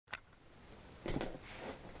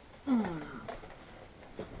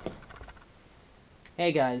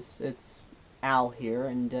Hey guys, it's Al here,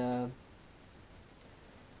 and I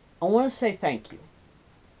want to say thank you.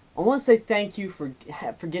 I want to say thank you for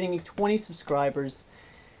getting me 20 subscribers,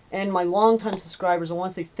 and my longtime subscribers. I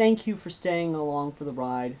want to say thank you for staying along for the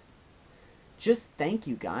ride. Just thank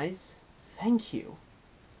you, guys. Thank you.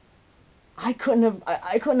 I couldn't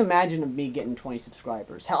imagine of me getting 20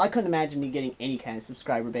 subscribers. Hell, I couldn't imagine me getting any kind of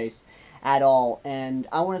subscriber base at all. And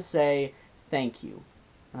I want to say thank you.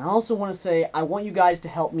 And I also want to say I want you guys to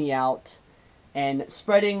help me out and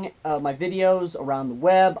spreading my videos around the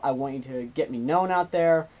web. I want you to get me known out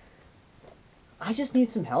there. I just need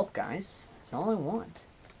some help, guys. That's all I want.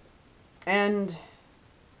 And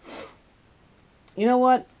you know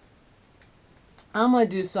what? I'm gonna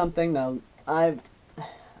do something that I've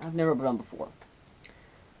never done before.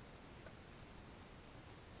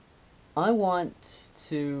 I want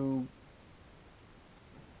to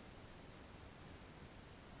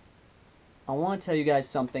tell you guys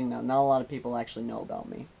something that not a lot of people actually know about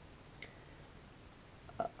me.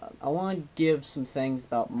 I want to give some things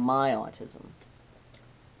about my autism.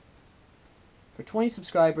 For 20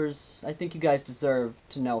 subscribers, I think you guys deserve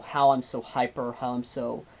to know how I'm so hyper, how I'm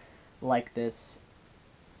so like this.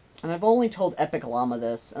 And I've only told Epic Llama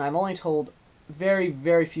this, and I've only told very,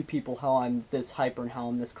 very few people how I'm this hyper and how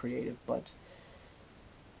I'm this creative, but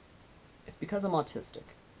it's because I'm autistic.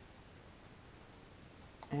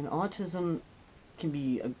 And autism can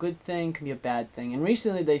be a good thing, can be a bad thing. And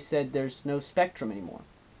recently they said there's no spectrum anymore.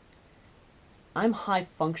 I'm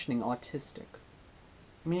high-functioning autistic,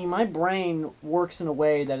 meaning my brain works in a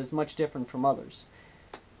way that is much different from others.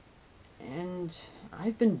 And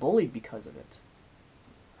I've been bullied because of it.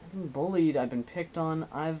 I've been bullied, I've been picked on,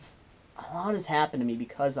 a lot has happened to me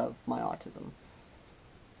because of my autism.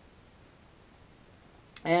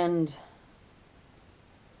 And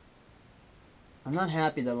I'm not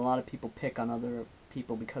happy that a lot of people pick on other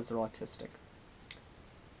people because they're autistic.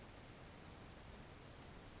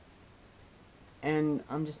 And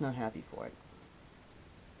I'm just not happy for it.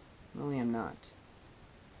 Really, I'm not.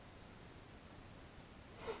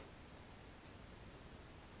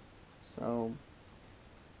 So,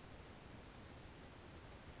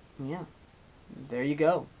 yeah, there you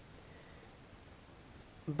go.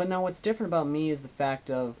 But now what's different about me is the fact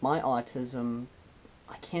of my autism,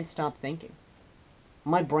 I can't stop thinking.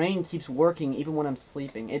 My brain keeps working even when I'm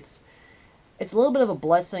sleeping. It's a little bit of a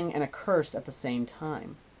blessing and a curse at the same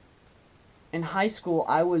time. In high school,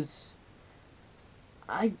 I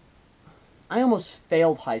almost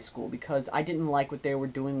failed high school because I didn't like what they were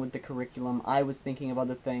doing with the curriculum. I was thinking of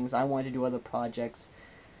other things. I wanted to do other projects.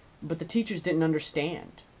 But the teachers didn't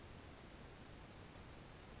understand.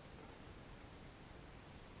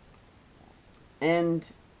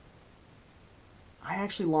 And I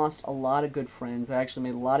actually lost a lot of good friends. I actually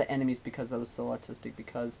made a lot of enemies because I was so autistic,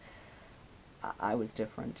 because I was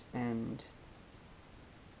different. And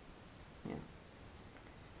yeah.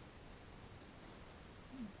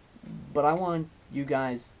 But I want you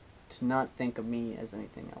guys to not think of me as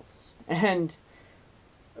anything else. And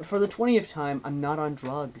for the 20th time, I'm not on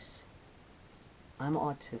drugs. I'm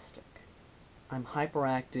autistic. I'm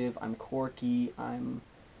hyperactive, I'm quirky, I'm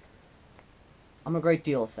a great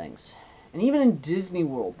deal of things. And even in Disney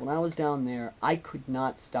World, when I was down there, I could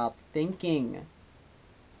not stop thinking.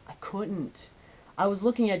 I couldn't. I was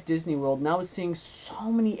looking at Disney World, and I was seeing so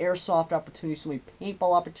many airsoft opportunities, so many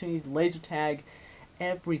paintball opportunities, laser tag,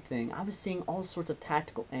 everything. I was seeing all sorts of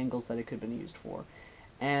tactical angles that it could have been used for.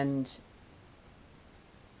 And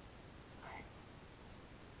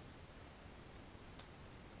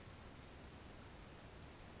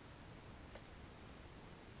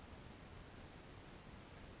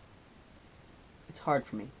it's hard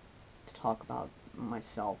for me to talk about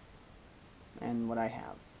myself and what I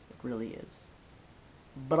have. It really is.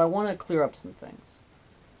 But I want to clear up some things.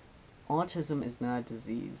 Autism is not a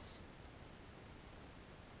disease.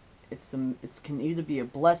 It can either be a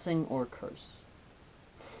blessing or a curse.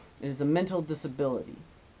 It is a mental disability,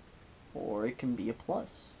 or it can be a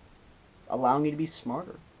plus, allowing you to be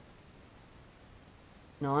smarter.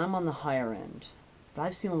 Now, I'm on the higher end, but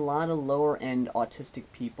I've seen a lot of lower end autistic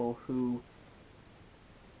people who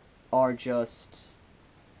are just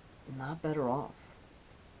not better off.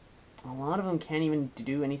 A lot of them can't even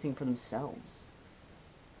do anything for themselves.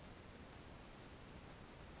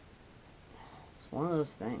 It's one of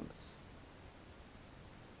those things.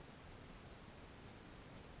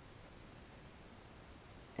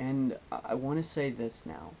 And I want to say this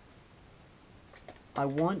now. I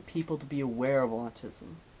want people to be aware of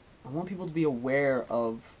autism. I want people to be aware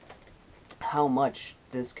of how much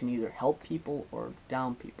this can either help people or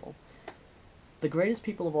down people. The greatest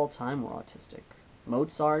people of all time were autistic.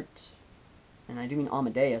 Mozart, and I do mean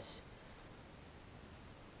Amadeus.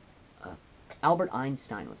 Albert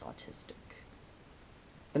Einstein was autistic.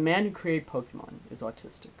 The man who created Pokemon is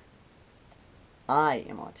autistic. I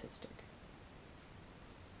am autistic.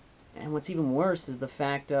 And what's even worse is the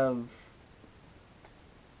fact of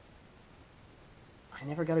I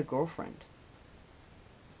never got a girlfriend.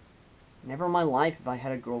 Never in my life have I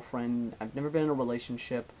had a girlfriend. I've never been in a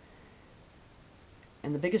relationship.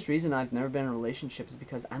 And the biggest reason I've never been in a relationship is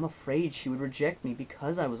because I'm afraid she would reject me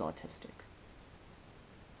because I was autistic.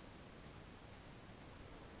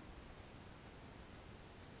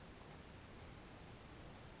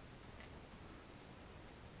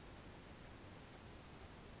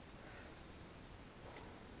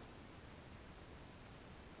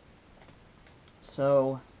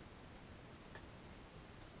 So,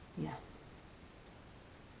 yeah.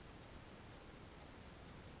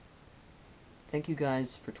 Thank you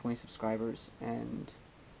guys for 20 subscribers, and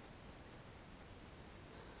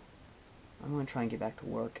I'm going to try and get back to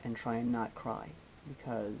work and try and not cry,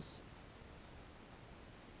 because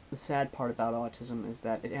the sad part about autism is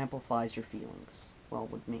that it amplifies your feelings. Well,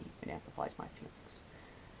 with me, it amplifies my feelings.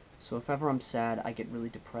 So if ever I'm sad, I get really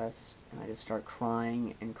depressed, and I just start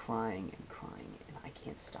crying and crying and crying, and I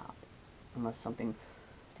can't stop. Unless something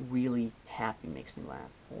really happy makes me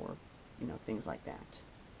laugh, or, things like that.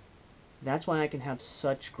 That's why I can have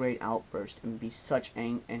such great outbursts and be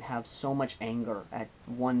and have so much anger at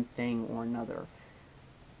one thing or another.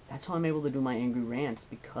 That's how I'm able to do my angry rants,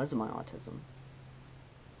 because of my autism.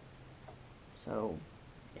 So,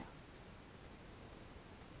 yeah.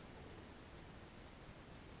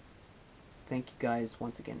 Thank you guys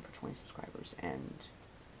once again for 20 subscribers, and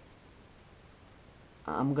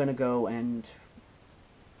I'm gonna go and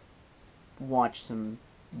watch some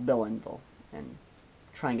Bill Enville and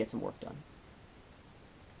try and get some work done.